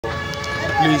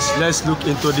please, let's look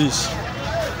into this.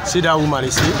 See that woman,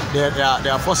 you see? They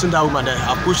are forcing that woman, they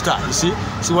have pushed her, you see?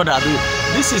 See what they are doing.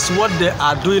 This is what they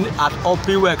are doing at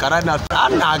Iweka right now.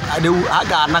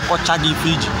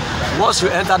 Once you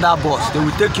enter that bus, they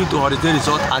will take you to holiday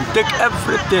resort and take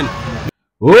everything.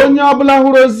 Onye ọbụla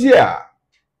hụrụ ozi a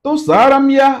tụsara m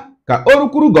ya ka o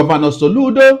rukwuru gọvanọ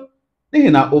Soludo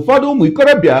n'ihi na ụfọdụ ụmụ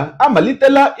ikorobịa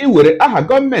amalitela iwere aha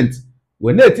gọọmenti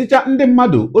wee na-eticha ndị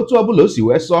mmadụ otu ọbụla o si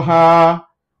wee sọ ha.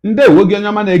 Ndewo gị onye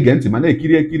ọma na-ege ntị ma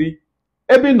na-ekiri ekiri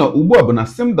ebe nọ ugbu a bụ na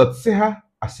sim.ha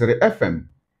asịrị FM.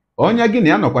 Onye gị na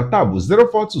ya nọkwa taa bụ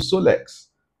 042 Solex,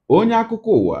 onye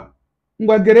akụkọ ụwa.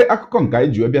 Ngwagere akụkọ nke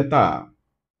anyị ji bịa taa.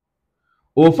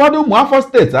 Ụfọdụ ụmụafọ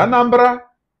steeti Anambra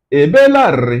ebeela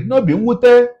arịrị n'obi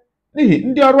mwute n'ihi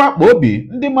ndị ọrụ akpa obi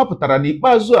ndị mapụtara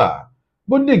n'ikpeazụ a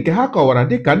bụ ndị nke ha kọwara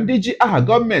dịka ndị ji aha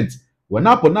gọọmenti wee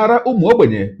napụnara ụmụ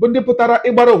ogbenye bụ ndị pụtara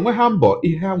ịgbara onwe ha mbọ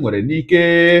ihe ha nwere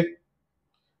n'ike.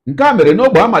 Nke a mere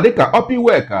n'ogbe ama dịka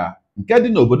Iweka nke dị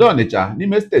n'obodo Onitsha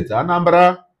n'ime steeti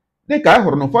Anambra, dịka a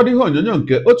hụrụ n'ụfọdụ ihe onyonyo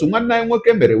nke otu nwanne anyị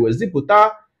nwoke mere wee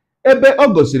zipụta ebe ọ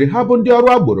gosiri ha bụ ndị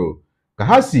ọrụ agboro ka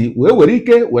ha si were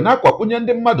ike wee na-akwakpunye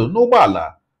ndị mmadụ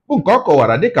n'ụgbọala bụ nke ọ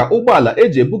kọwara dịka ụgbọala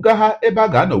eji ebuga ha ebe a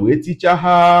ga-anọ wee tichaa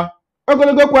ha.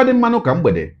 Ogologo kwa dị mmanụ ka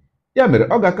mgbede, ya mere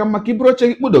ọ ga-aka mma ka iburu oche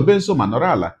gị kpụdobe nso ma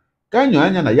nọrọ ala ka anyị nyoo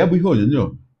anya na ya bụ ihe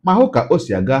onyonyo ma hụ ka o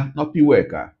si aga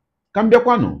n'Iweka. Ka m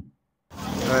bịakwanụ.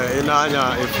 Ị na-anya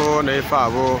ifo na ife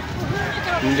abụ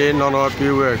ndị nọ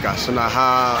n'Iweka so na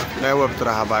ha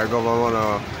na-ewepụtara ha by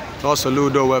gọvanọ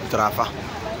Soludo wepụtara afa.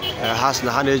 Ha sị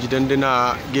na ha na-ejide ndị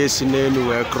na-ga-esi n'elu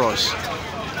wee cross.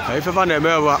 Ifefa na-eme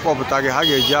bụ akpọpụta gị, ha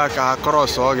ga-eji aka ha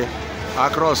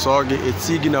krọsọ gị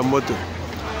eti gị na moto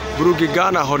buru gị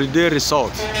gaa na holiday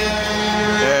resort.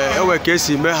 Enwe ka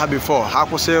esi mee ha before ha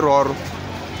kwụsị ịrụ ọrụ.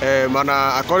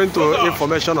 Mana according to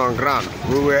information on ground,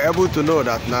 we were able to know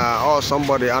that na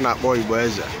somebody a na-akpọ Igbo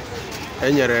Eze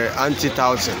enyere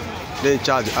anti-touting, they in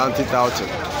charge anti-touting.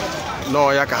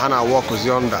 No, ya ka ha na-workzi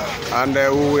under, and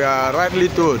we were rightly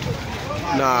told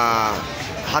na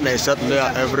ha na-settle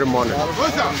there every morning,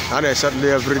 ha na-settle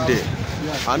there every day.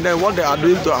 And then what they are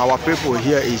doing to our people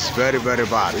here is very, very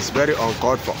bad. It's very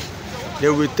uncalled for. They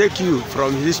will take you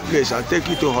from this place and take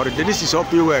you to holiday. This is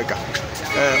Iweka,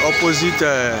 opposite.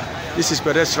 This is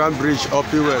pedestrian bridge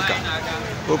Iweka,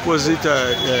 opposite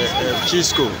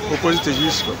Chisco, opposite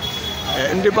Chisco.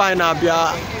 Ndị banyị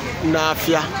na-abịa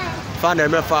n'afịa fa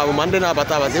na-emefe ahụ ma ndị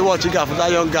na-abata abata ịwọchi ga-afụ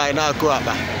that young guy na-akụ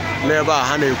akpa n'ebe a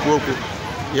ha na-ekwu okwu.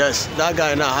 Yes, that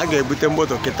guy na ha ga-ebute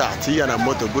moto kịta tinye ya na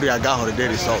moto buru ya gaa holiday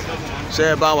resort. So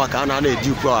ebe awa ka a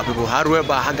na-edukwu our people. Ha ruo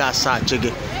ebe a ha ga-asa achị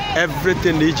gị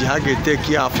everything na iji ha ga-take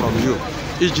care from you.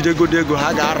 Ijide godo ego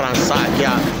ha ga-ransack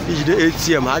ya, ijide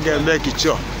ATM ha ga-eme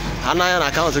kicho ha na ya na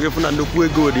akaụntụ gị fụ na nnukwu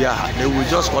ego dị ya. They will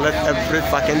just collect every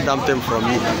fucking damn thing from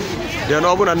you. Then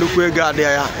ọ bụ na nnukwu ego adịghị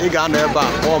ya, ị ga-anọ ebe a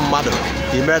kpọọ mmadụ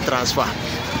ime transfer.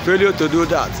 Failure to do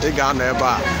that, ị ga-anọ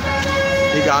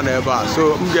ebe a.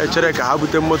 So m ga-echere ka ha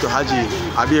bute moto ha ji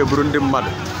abịa eburu ndị mmadụ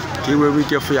ka iwe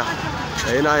ike fụ ya.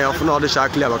 Ị na-anya fụ na ọ dịcha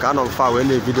clear maka anọ mfa wee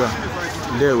na-ebido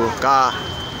ndewo ka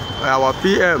our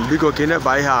PM biko ka ị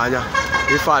na-eba ihe anya.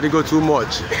 Ife adịgo too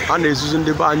much. Ha na-ezuzu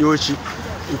ndị be anyị ochi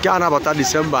nke a nabata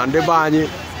Disemba. Ndị be anyị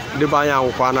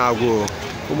anwụkwa na-agwụ.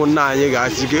 Ụmụnna anyị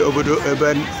ga-asige obodo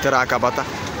ebe tere aka bata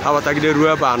ha batagide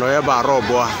ruo ebe a nọ ebe a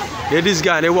rọbụ ha. This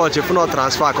guy na-ewọchi fụ na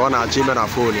transfer ka ọ na-achọ ime na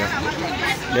fon ya.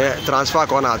 Transfer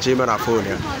ka ọ na-achọ ime na fon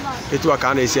ya. Etu a ka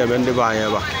a na-esi eme ndị be anyị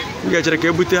ebe a. M ga-echere ka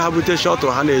ebute ha bute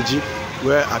shọtụ ha na-eji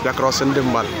wee abịa krọsị ndị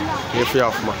mmadụ na-efe ya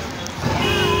ọfụma.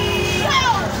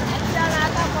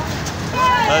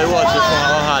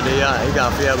 Ha dị ya ị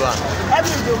ga-afụ ebe a.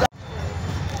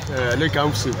 Dịka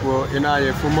m si kwuo, ị na-anya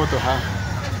efu moto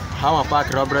ha ma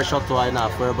paakịrị obere shọtụ anyị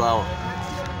na-afụ ebe ahụ.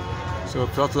 So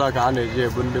shọtụ a ka ha na-eji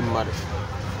ebu ndị mmadụ.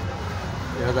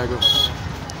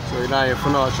 So ị na-anya efu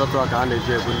na shọtụ a ka ha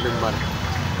na-eji ebu ndị mmadụ.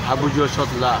 Ha bujuo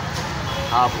shọtụ a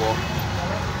ha pụọ.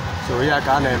 So ya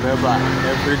ka a na-eme ebe a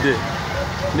everyday.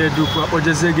 Na-edukwu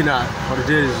akpọjezie gị na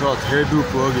holiday resort, ha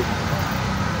edupuo gị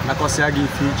nakọsịa gị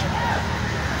ife iji.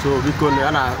 So biko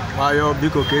ya na-ayọ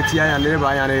biko ka etinye anya n'ebe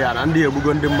anya na ya na ndị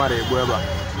egbugo ndị mmadụ egbu ebe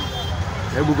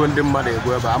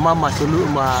a. Ama ma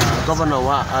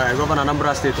gọvanọ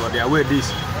Anambra steeti ọ dị away this.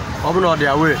 Ọ bụrụ na ọ dị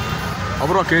away, ọ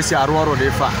bụrụ ka esi arụ ọrụ dị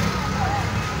ife a.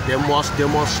 They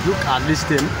must look at this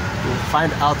thing to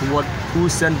find out who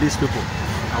sent these people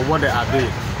and what they are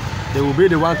doing. They will be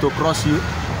the one to cross you.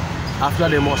 After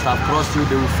they must have crossed you,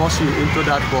 they will force you into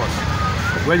that bus.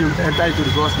 When you enter into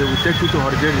the bus, they will take you to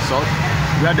holiday resort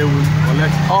where they will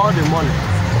collect all the money.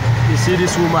 You see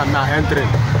this woman now entering.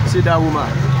 See that woman.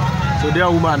 So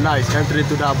that woman now is entering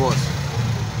to that bus.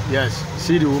 Yes,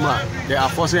 see the woman. They are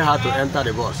forcing her to enter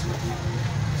the bus.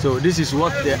 So this is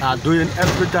what they are doing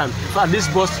every time. In fact, this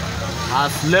bus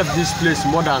has left this place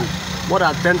more than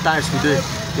 10 times today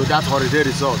to that holiday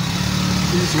resort.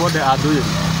 This is what they are doing,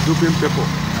 duping people.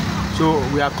 So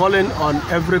we are calling on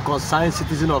every concerned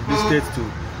citizen of this state to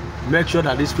make sure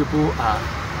that these people are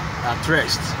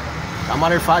traced.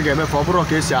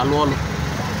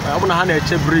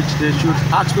 Bridge, they should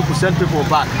ask people, send people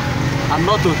back, and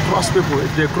not to cross people.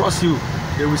 If they cross you,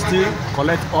 they will still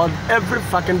collect every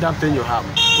fucking damn thing you have.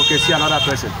 Okay, see another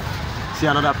person. See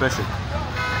another person.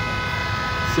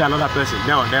 See another person.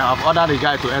 Now they have ordered the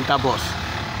guy to enter bus.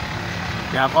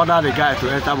 They have ordered the guy to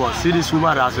enter bus. See, this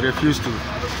woman has refused to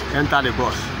enter the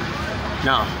bus.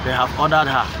 Now they have ordered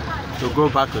her to go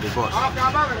back to the bus.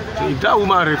 So if that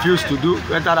woman refused to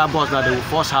enter that bus, now they will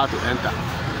force her to enter.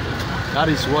 That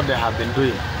is what they have been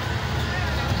doing.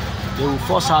 They will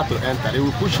force her to enter. They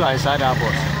will push her inside her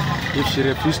bus if she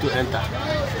refuses to enter.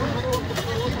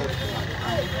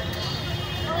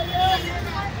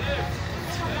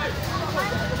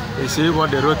 You see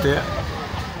what they wrote there?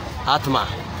 Atma.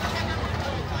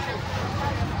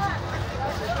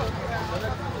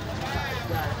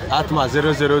 Atma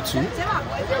 002.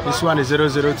 This one is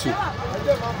 002.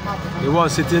 The one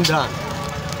sitting down.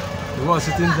 The one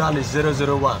sitting down is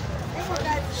 001.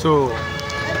 So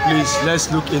please,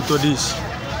 let's look into this.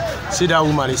 See that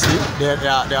woman, you see?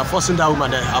 They are forcing that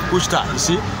woman. They have pushed her, you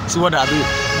see? See what they are doing?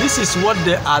 This is what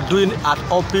they are doing at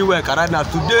Iweka right now.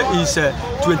 Today is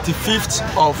 25th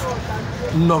of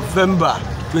November.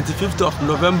 25th of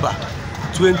November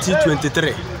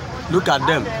 2023. Look at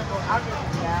them.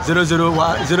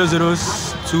 001,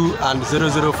 002 and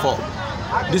 004.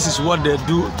 This is what they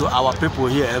do to our people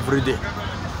here every day.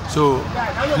 So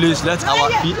please let our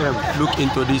PM look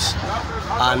into this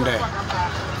and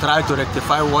try to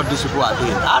rectify what these people are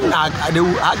doing.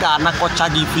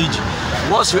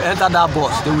 Once you enter that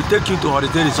bus, they will take you to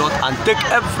holiday resort and take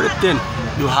everything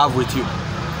you have with you.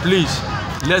 Please,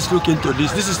 let's look into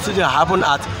this. This is still happen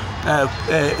at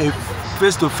a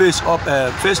face-to-face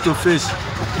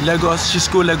Lagos,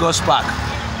 Cisco Lagos Park.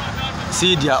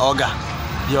 See their Oga.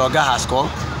 The Oga has come.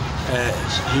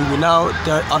 He will now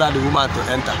order the woman to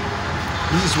enter.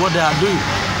 This is what they are doing.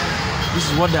 This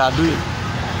is what they are doing.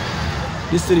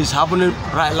 This thing is happening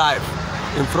right live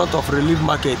in front of Relief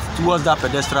Market towards that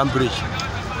pedestrian bridge.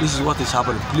 This is what is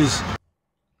happening. Please.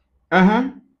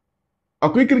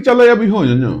 Ọkụikirichala ya bụ ihe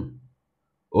onyonyo.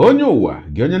 Onye ụwa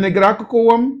gị onye na-egere akụkọ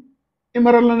ụwa m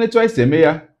ịmarala n'etu anyị si eme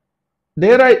ya.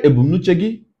 Deere anyị ebumnuche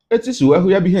gị etu isi wee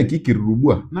hụ ya bụ ihe nke ikiriri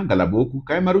ugbu a na ngalaba okwu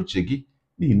ka anyị mara uche gị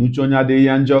n'ihi na uche onye adịghị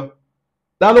ya njọ.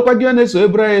 Daalụkwa gị na-eso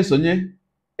ebere anyị esonye.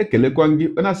 Ekelekwa gị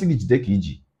onye asị gị jide ka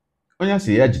iji. Onye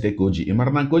asị ya jide ka oji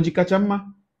ịmara na nke oji kacha mma.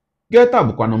 Gị taa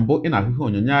bụkwanụ mbụ ị na-ahụ ihe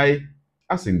onyonyo anyị.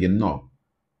 Asị gị nnọọ.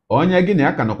 Onye gị na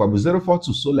ya ka nọkwa bụ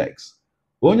 042 Solex.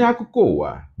 Onye akụkọ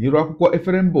ụwa n'iru akwụkwọ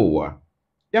efere mba ụwa.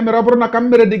 Ya mere ọ bụrụ na ka m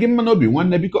mere dị gị mma n'obi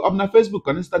nwanne, biko ọ bụ na Facebook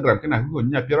na Instagram ka na-ahụ ihe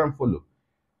onyonyo a pịara m follow.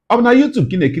 Ọ bụ na YouTube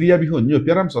ka ị na-ekiri ya bụ ihe onyonyo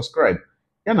pịara m subscribe.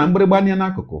 Ya na mgbịrịgba anya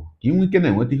n'akụkụ ka ị nwee ike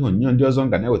na-enweta ihe onyonyo ndị ọzọ m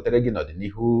ga na-ewetara gị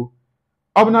n'ọdịnihu.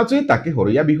 Ọ bụ na Twitter ka ị hụrụ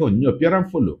ya bụ ihe onyonyo pịara m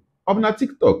follow. Ọ bụ na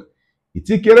TikTok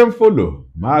itikere m follow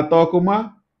ma atọ ọkụ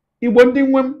ma Igbo ndị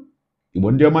nwe m,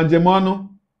 Igbo ndị ọma njem ọnụ,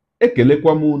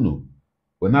 ekelekwa m unu.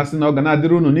 Wenasị na ọ ga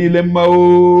na-adịrị unu niile mma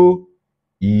o.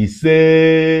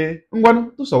 Ise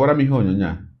ngwanụ tụsawara m ihe onyonyo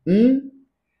a.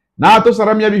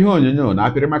 Na-atụsara m ya bụ ihe onyonyo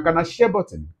na-apịrị maka na share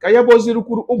button ka ya bụ ozi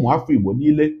rukwuru ụmụ afọ Igbo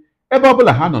niile ebe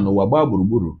ọbụla ha nọ n'ụwa gbaa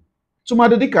gburugburu.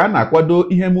 Tụmadị dịka a na-akwado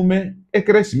ihe emume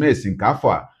ekeresimesi nke afọ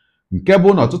a, nke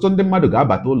bụ na ọtụtụ ndị mmadụ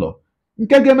ga-abata ụlọ,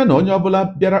 nke ga-eme na onye ọbụla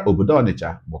bịara obodo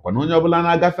Onitsha bụkwa na onye ọbụla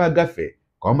na-agafe agafe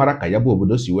ka ọ mara ka ya bụ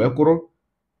obodo si wee kwụrụ.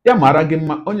 Ya mara gị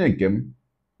mma onye nke m,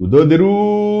 udo dịrị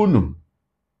unu.